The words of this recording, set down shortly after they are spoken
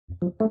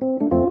Hi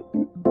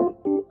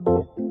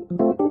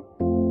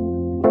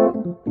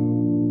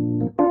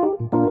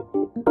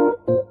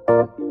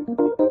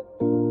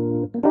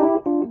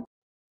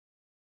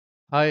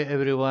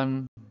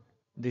everyone,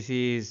 this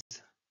is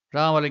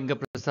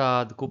Ramalinga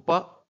Prasad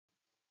Kuppa.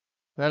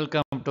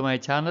 Welcome to my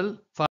channel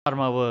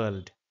Pharma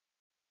World.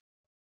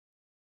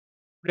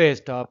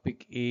 Today's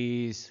topic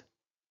is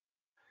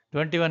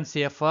 21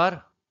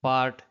 CFR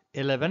Part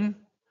 11,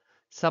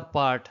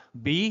 Subpart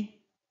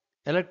B,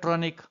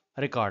 Electronic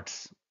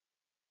Records.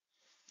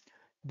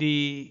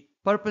 The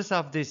purpose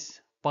of this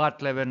Part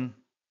 11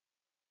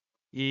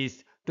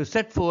 is to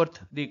set forth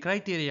the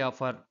criteria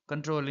for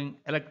controlling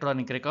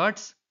electronic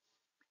records.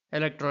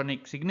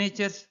 Electronic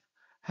signatures,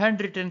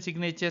 handwritten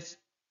signatures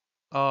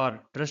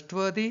are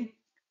trustworthy,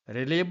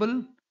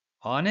 reliable,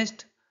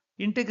 honest,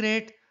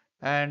 integrate,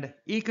 and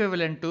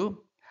equivalent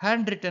to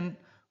handwritten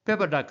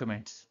paper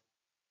documents.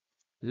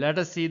 Let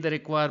us see the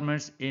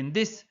requirements in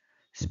this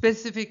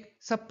specific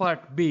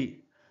subpart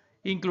B,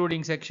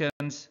 including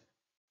sections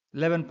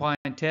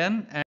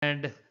 11.10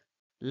 and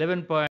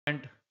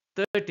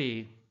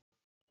 11.30.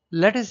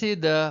 Let us see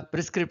the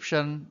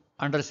prescription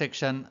under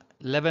section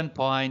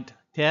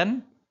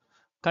 11.10,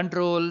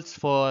 controls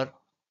for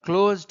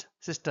closed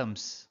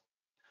systems.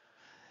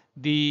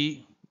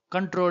 The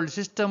controlled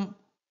system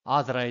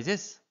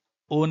authorizes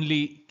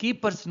only key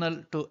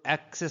personnel to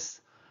access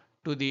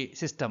to the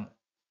system.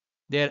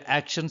 Their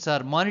actions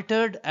are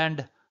monitored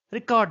and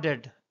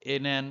recorded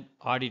in an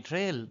audit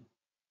trail.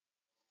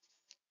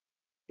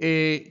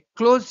 A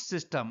closed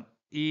system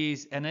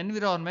is an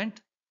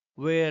environment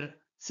where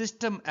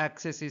system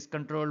access is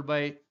controlled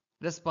by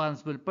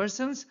responsible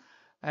persons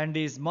and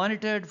is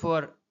monitored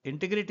for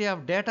integrity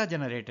of data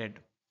generated.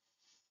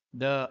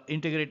 The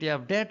integrity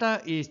of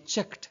data is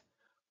checked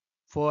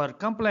for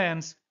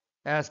compliance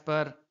as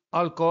per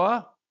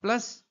ALCOA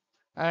plus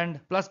and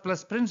plus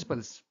plus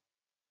principles.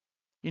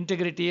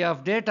 Integrity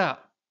of data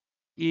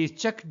is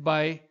checked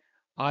by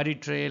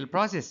audit trail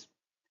process.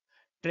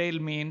 Trail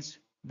means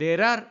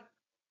there are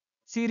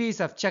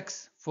series of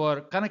checks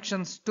for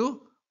connections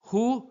to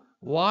who,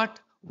 what,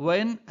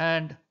 when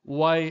and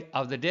why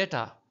of the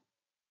data.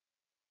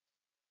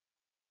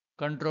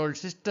 Control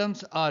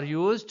systems are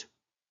used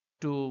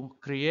to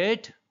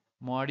create,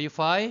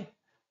 modify,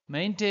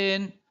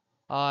 maintain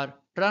or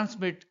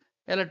transmit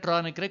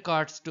electronic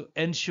records to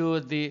ensure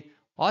the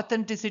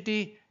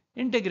authenticity,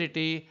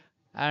 integrity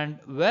and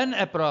when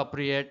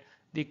appropriate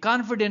the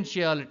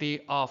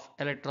confidentiality of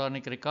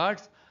electronic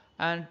records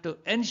and to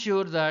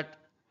ensure that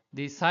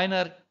the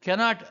signer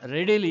cannot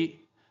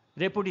readily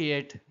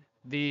repudiate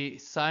the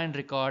signed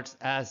records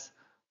as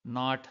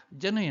not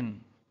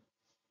genuine.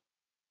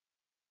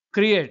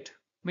 Create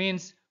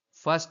means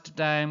first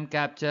time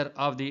capture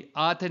of the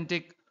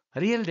authentic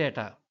real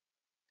data.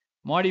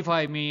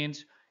 Modify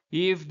means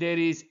if there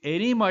is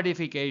any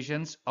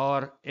modifications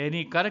or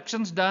any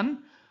corrections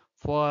done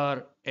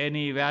for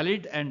any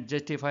valid and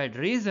justified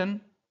reason.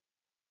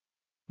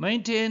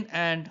 Maintain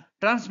and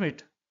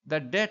transmit the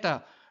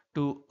data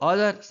to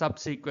other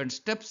subsequent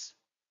steps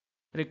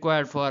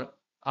required for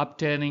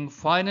obtaining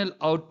final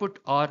output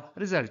or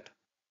result.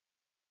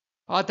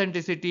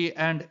 Authenticity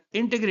and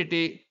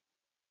integrity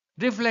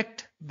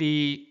reflect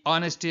the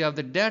honesty of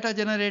the data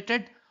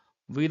generated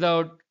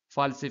without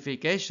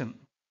falsification.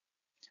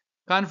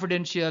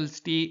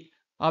 Confidentiality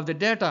of the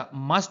data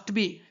must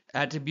be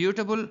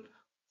attributable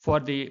for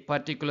the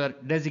particular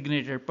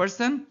designated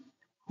person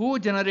who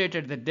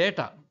generated the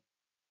data.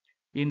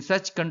 In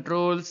such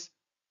controls,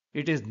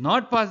 it is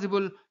not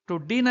possible to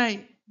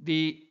deny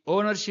the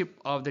ownership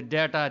of the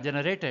data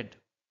generated.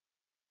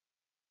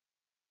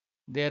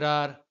 There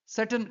are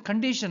certain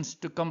conditions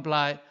to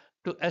comply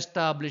to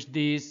establish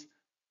these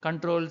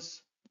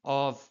controls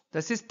of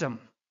the system.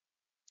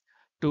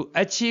 To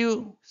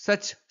achieve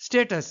such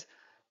status,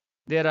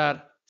 there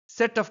are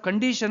set of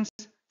conditions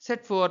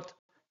set forth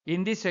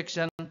in this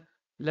section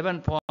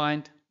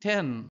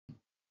 11.10.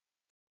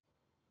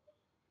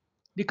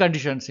 The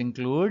conditions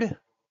include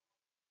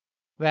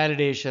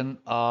validation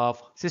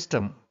of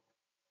system.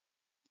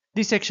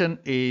 This section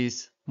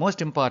is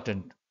most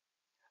important.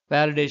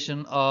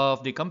 Validation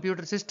of the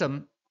computer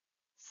system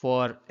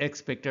for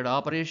expected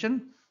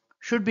operation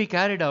should be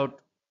carried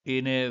out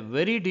in a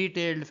very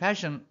detailed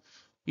fashion,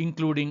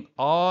 including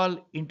all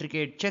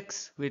intricate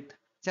checks with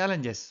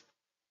challenges.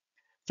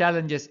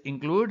 Challenges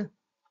include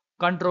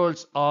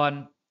controls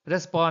on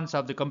response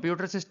of the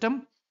computer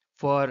system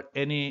for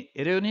any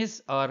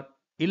erroneous or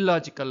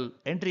illogical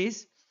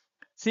entries,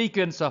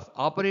 sequence of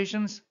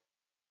operations,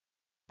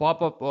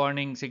 pop-up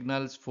warning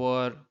signals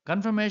for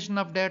confirmation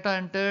of data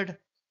entered,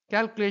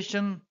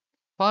 calculation,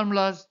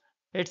 formulas,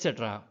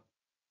 etc.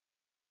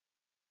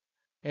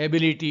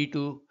 Ability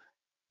to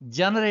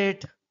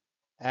generate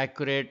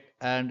accurate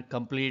and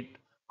complete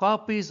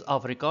copies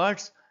of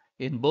records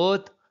in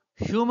both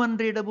human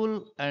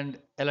readable and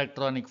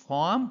electronic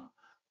form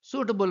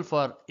suitable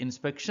for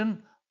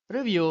inspection,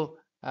 review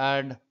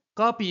and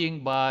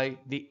copying by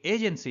the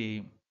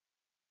agency.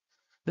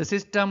 The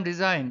system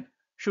design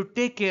should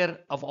take care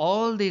of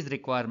all these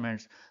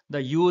requirements.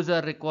 The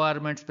user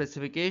requirement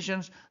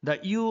specifications, the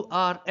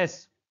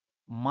URS,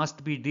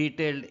 must be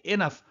detailed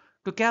enough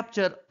to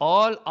capture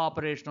all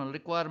operational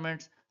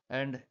requirements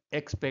and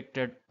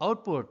expected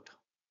output.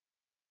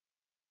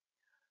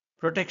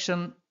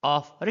 Protection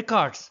of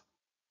records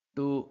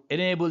to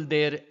enable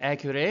their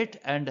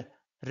accurate and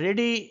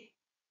ready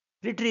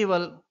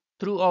retrieval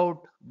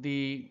throughout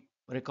the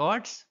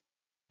records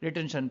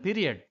retention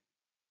period.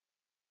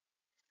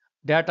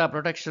 Data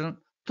protection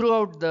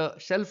throughout the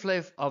shelf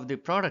life of the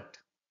product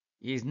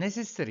is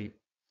necessary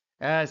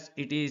as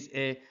it is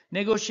a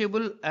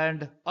negotiable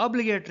and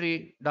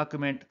obligatory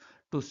document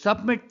to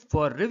submit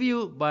for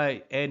review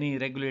by any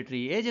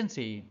regulatory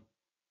agency.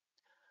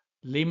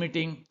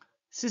 Limiting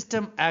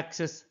system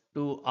access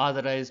to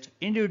authorized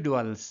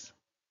individuals.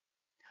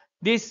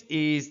 This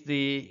is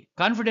the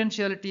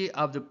confidentiality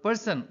of the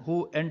person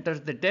who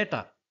enters the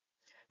data.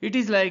 It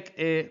is like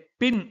a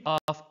PIN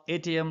of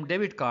ATM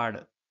debit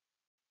card.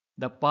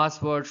 The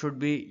password should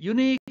be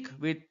unique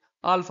with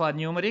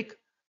alphanumeric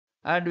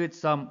and with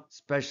some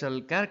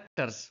special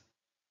characters.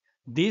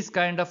 These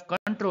kind of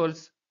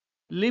controls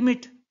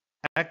limit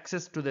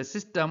access to the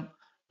system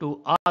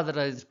to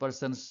authorized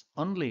persons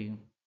only.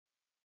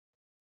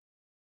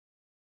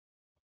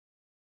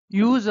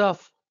 Use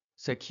of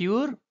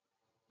secure,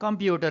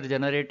 computer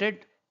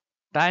generated,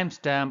 time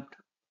stamped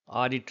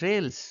audit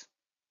trails.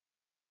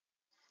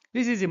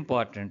 This is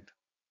important.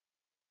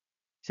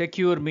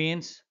 Secure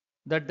means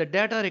that the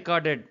data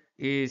recorded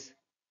is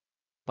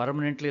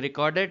permanently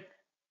recorded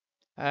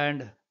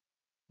and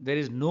there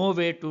is no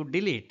way to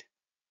delete,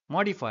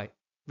 modify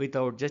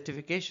without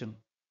justification.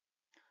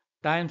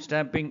 Time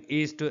stamping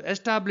is to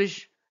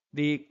establish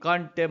the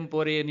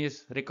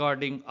contemporaneous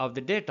recording of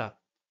the data.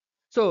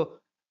 So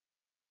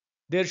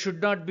there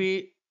should not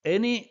be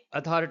any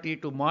authority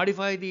to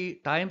modify the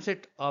time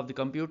set of the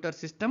computer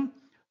system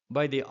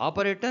by the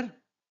operator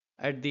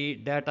at the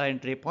data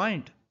entry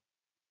point.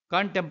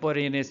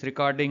 Contemporaneous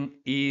recording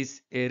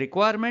is a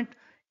requirement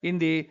in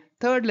the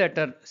third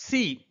letter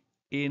C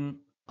in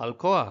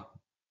ALCOA.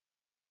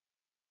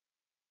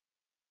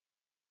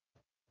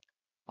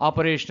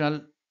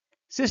 Operational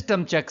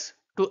system checks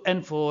to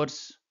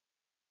enforce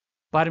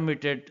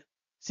permitted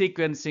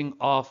sequencing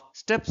of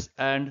steps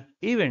and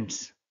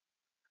events.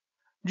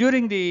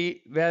 During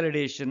the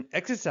validation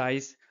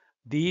exercise,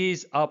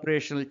 these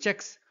operational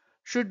checks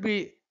should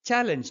be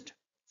challenged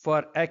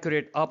for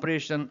accurate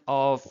operation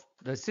of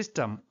the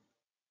system.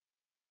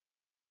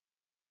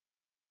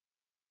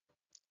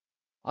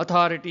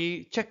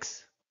 Authority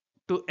checks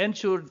to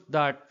ensure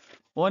that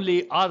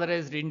only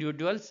authorized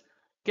individuals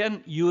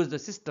can use the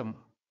system.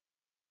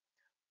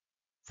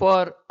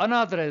 For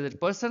unauthorized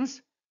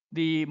persons,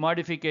 the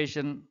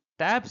modification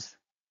tabs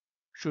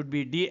should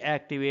be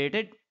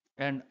deactivated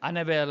and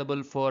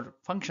unavailable for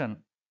function.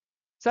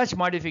 Such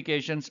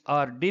modifications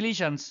or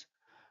deletions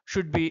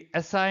should be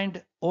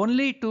assigned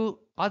only to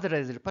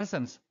authorized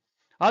persons.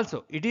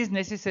 Also, it is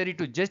necessary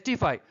to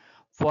justify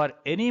for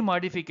any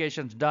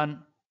modifications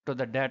done to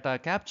the data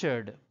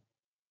captured.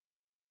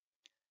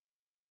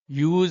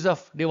 Use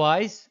of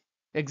device,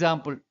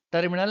 example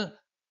terminal,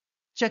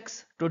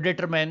 checks to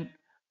determine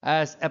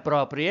as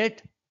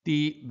appropriate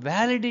the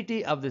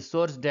validity of the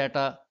source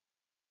data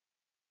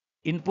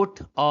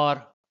input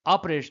or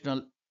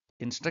operational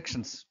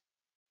instructions.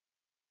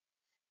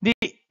 The,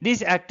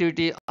 this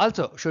activity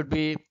also should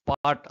be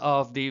part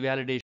of the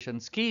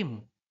validation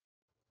scheme.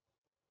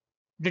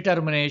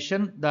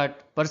 Determination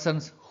that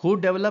persons who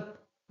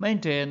develop,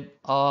 maintain,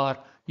 or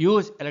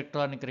use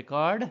electronic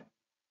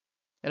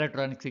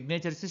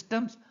signature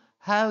systems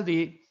have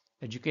the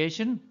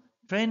education,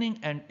 training,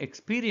 and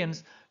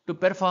experience to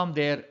perform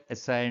their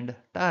assigned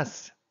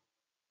tasks.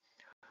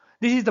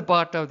 This is the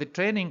part of the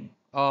training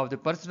of the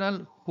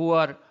personnel who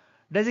are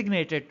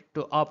designated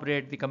to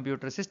operate the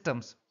computer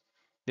systems.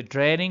 The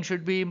training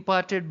should be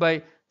imparted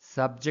by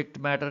subject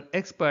matter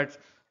experts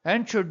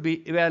and should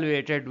be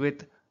evaluated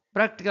with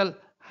practical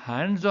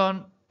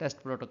hands-on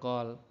test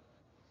protocol.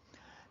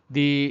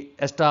 The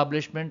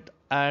establishment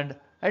and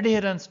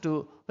adherence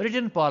to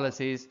written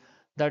policies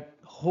that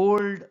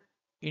hold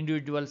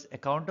individuals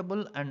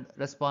accountable and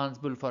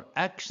responsible for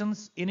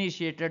actions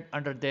initiated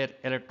under their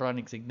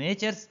electronic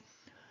signatures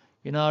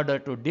in order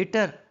to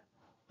deter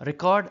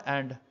record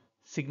and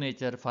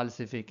signature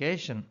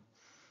falsification.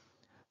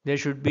 There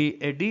should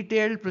be a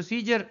detailed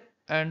procedure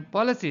and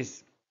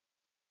policies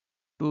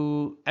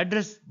to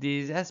address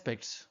these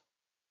aspects.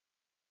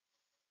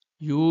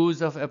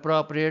 Use of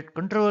appropriate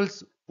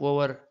controls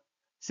over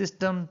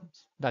system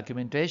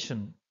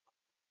documentation.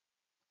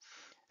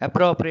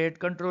 Appropriate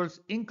controls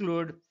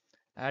include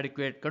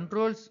adequate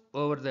controls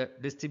over the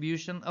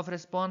distribution of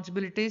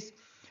responsibilities,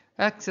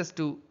 access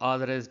to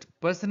authorized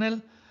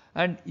personnel,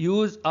 and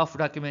use of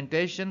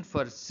documentation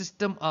for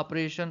system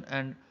operation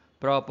and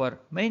proper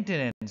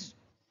maintenance.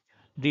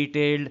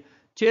 Detailed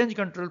change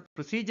control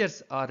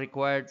procedures are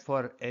required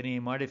for any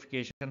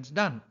modifications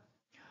done.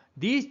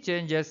 These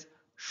changes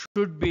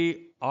should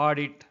be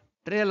audit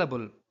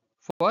trailable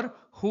for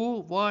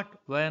who, what,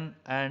 when,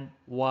 and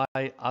why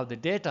of the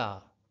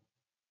data.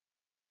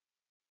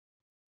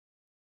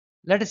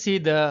 Let us see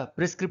the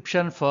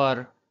prescription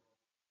for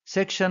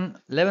section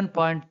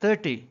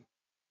 11.30,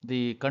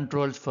 the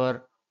controls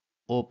for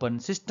open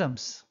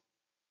systems.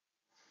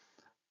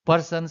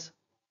 Persons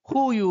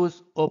who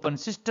use open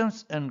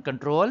systems and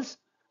controls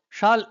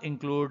shall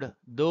include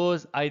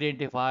those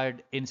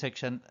identified in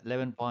section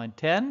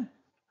 11.10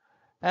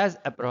 as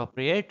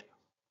appropriate,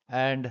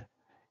 and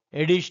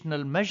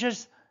additional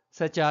measures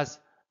such as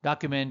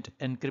document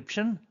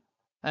encryption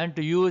and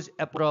to use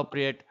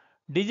appropriate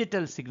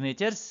digital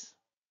signatures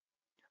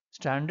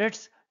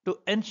standards to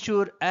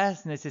ensure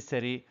as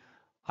necessary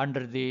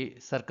under the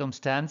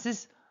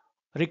circumstances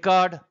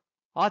record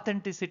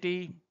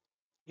authenticity,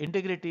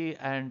 integrity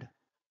and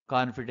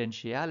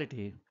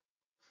confidentiality.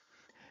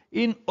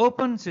 In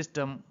open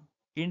system,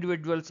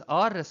 individuals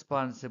are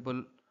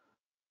responsible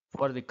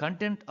for the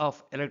content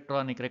of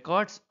electronic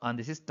records on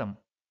the system.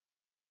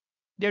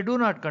 They do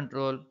not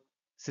control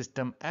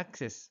system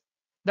access.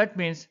 That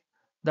means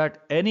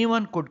that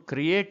anyone could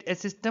create a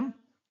system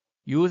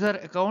user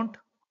account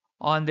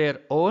on their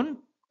own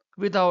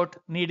without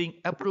needing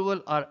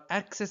approval or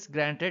access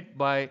granted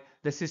by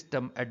the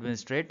system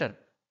administrator.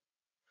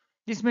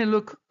 This may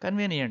look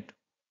convenient.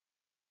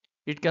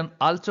 It can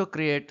also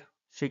create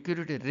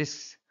security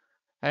risks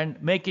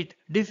and make it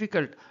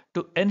difficult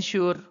to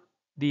ensure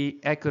the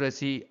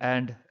accuracy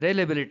and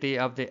reliability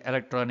of the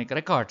electronic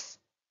records.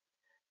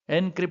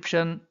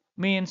 Encryption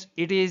means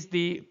it is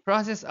the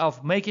process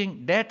of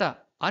making data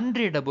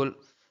unreadable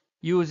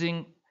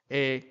using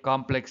a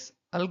complex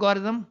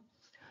algorithm,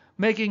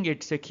 making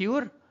it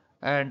secure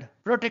and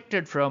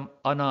protected from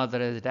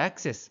unauthorized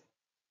access.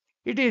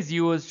 It is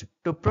used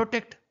to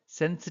protect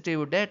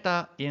sensitive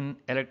data in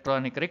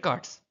electronic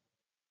records.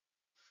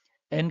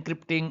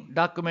 Encrypting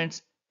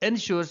documents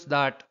ensures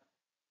that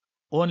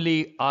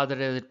only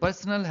authorized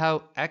personnel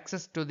have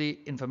access to the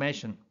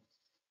information.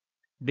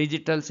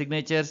 Digital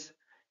signatures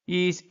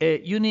is a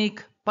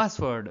unique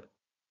password.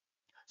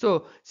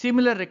 So,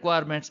 similar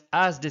requirements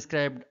as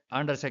described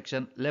under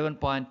section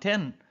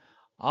 11.10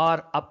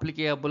 are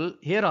applicable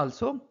here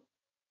also,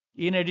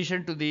 in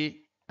addition to the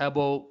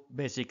above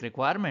basic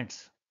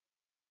requirements.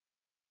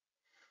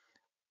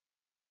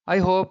 I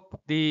hope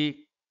the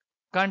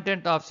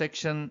content of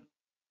section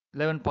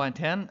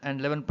 11.10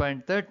 and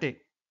 11.30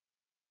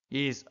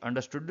 is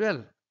understood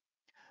well.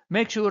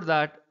 Make sure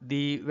that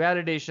the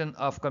validation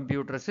of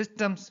computer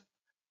systems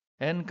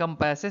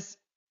encompasses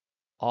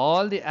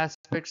all the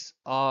aspects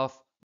of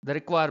the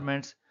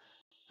requirements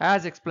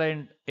as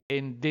explained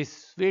in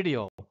this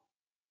video.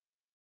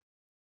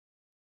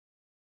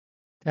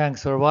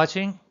 Thanks for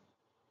watching.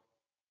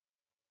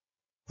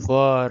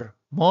 For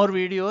more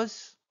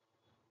videos,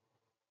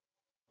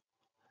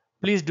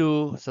 please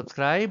do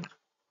subscribe,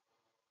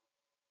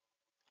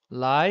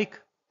 like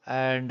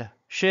and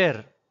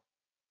share.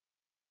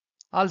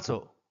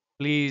 Also,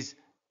 please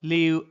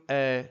leave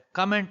a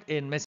comment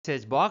in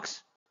message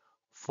box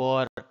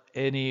for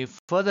any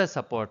further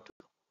support.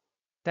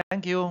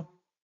 Thank you.